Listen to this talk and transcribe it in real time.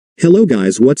Hello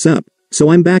guys, what's up?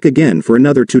 So I'm back again for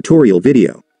another tutorial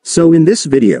video. So in this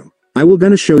video, I will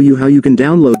gonna show you how you can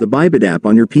download the Bybit app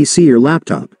on your PC or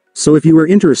laptop. So if you are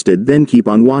interested, then keep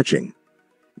on watching.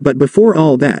 But before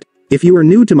all that, if you are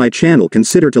new to my channel,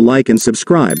 consider to like and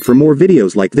subscribe for more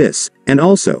videos like this, and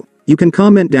also, you can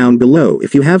comment down below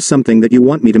if you have something that you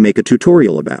want me to make a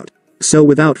tutorial about. So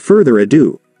without further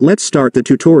ado, let's start the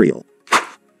tutorial.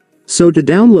 So to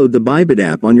download the Bybit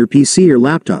app on your PC or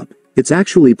laptop, it's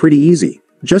actually pretty easy.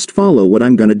 Just follow what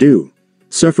I'm gonna do.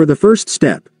 So for the first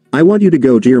step, I want you to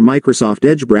go to your Microsoft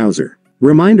Edge browser.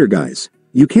 Reminder guys,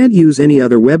 you can't use any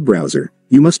other web browser,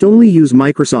 you must only use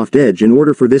Microsoft Edge in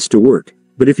order for this to work.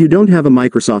 But if you don't have a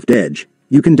Microsoft Edge,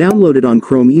 you can download it on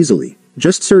Chrome easily.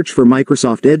 Just search for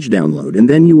Microsoft Edge download and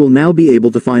then you will now be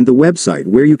able to find the website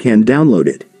where you can download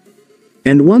it.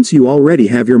 And once you already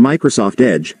have your Microsoft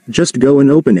Edge, just go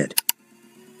and open it.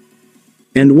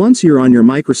 And once you're on your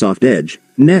Microsoft Edge,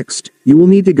 next, you will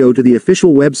need to go to the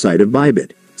official website of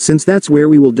Bybit, since that's where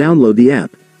we will download the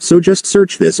app, so just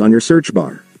search this on your search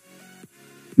bar.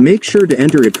 Make sure to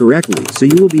enter it correctly so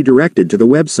you will be directed to the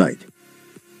website.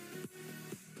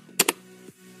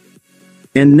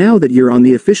 And now that you're on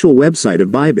the official website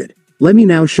of Bybit, let me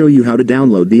now show you how to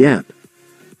download the app.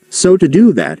 So to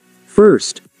do that,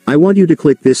 first, I want you to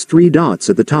click this 3 dots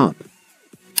at the top.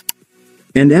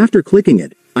 And after clicking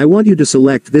it, I want you to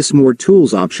select this More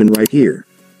Tools option right here.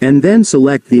 And then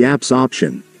select the Apps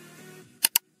option.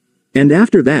 And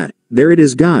after that, there it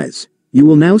is guys. You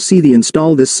will now see the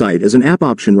Install this site as an app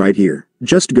option right here.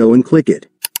 Just go and click it.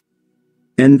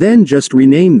 And then just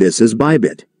rename this as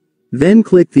Bybit. Then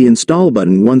click the Install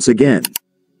button once again.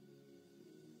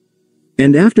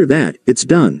 And after that, it's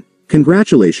done.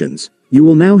 Congratulations, you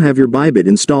will now have your Bybit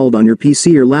installed on your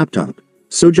PC or laptop.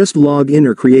 So just log in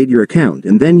or create your account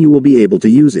and then you will be able to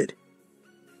use it.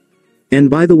 And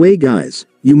by the way guys,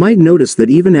 you might notice that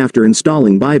even after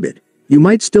installing Bybit, you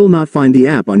might still not find the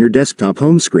app on your desktop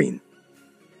home screen.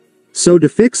 So to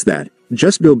fix that,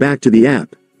 just go back to the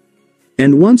app.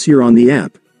 And once you're on the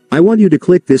app, I want you to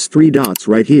click this 3 dots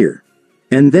right here.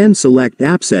 And then select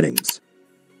App Settings.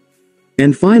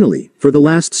 And finally, for the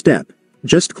last step,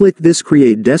 just click this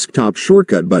Create Desktop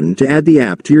Shortcut button to add the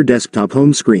app to your desktop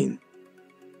home screen.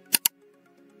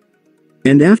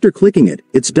 And after clicking it,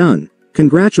 it's done.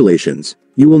 Congratulations,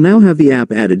 you will now have the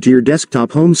app added to your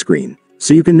desktop home screen,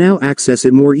 so you can now access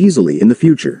it more easily in the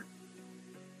future.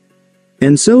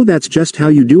 And so that's just how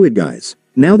you do it guys.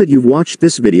 Now that you've watched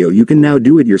this video, you can now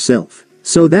do it yourself.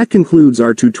 So that concludes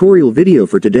our tutorial video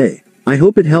for today. I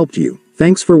hope it helped you.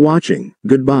 Thanks for watching.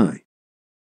 Goodbye.